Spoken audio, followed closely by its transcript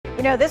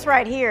You know, this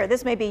right here,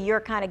 this may be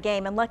your kind of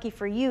game, and lucky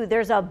for you,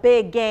 there's a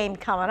big game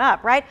coming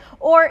up, right?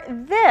 Or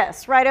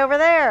this right over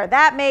there,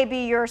 that may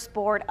be your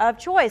sport of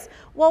choice.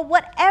 Well,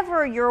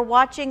 whatever you're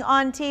watching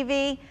on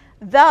TV,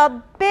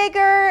 the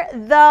bigger,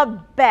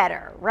 the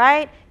better,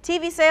 right?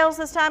 TV sales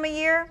this time of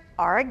year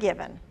are a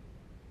given.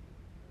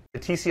 The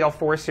TCL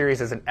 4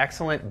 Series is an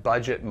excellent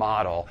budget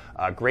model,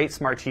 a great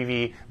smart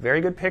TV,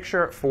 very good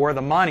picture for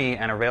the money,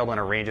 and available in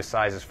a range of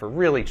sizes for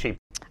really cheap.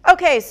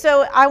 Okay,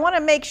 so I want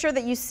to make sure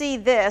that you see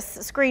this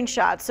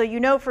screenshot so you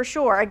know for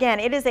sure. Again,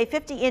 it is a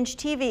 50-inch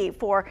TV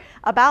for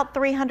about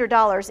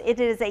 $300. It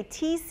is a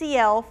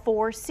TCL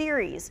 4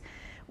 Series.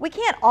 We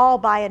can't all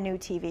buy a new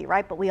TV,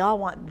 right? But we all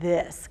want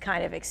this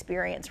kind of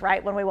experience,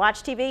 right, when we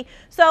watch TV.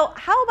 So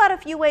how about a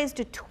few ways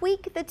to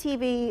tweak the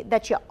TV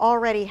that you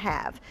already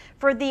have?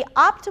 For the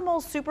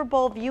optimal Super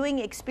Bowl viewing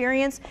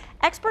experience,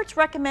 experts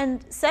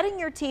recommend setting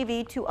your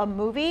TV to a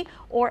movie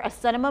or a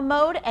cinema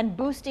mode and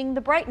boosting the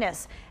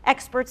brightness.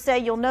 Experts say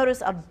you'll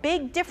notice a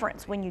big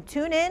difference when you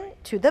tune in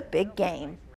to the big game.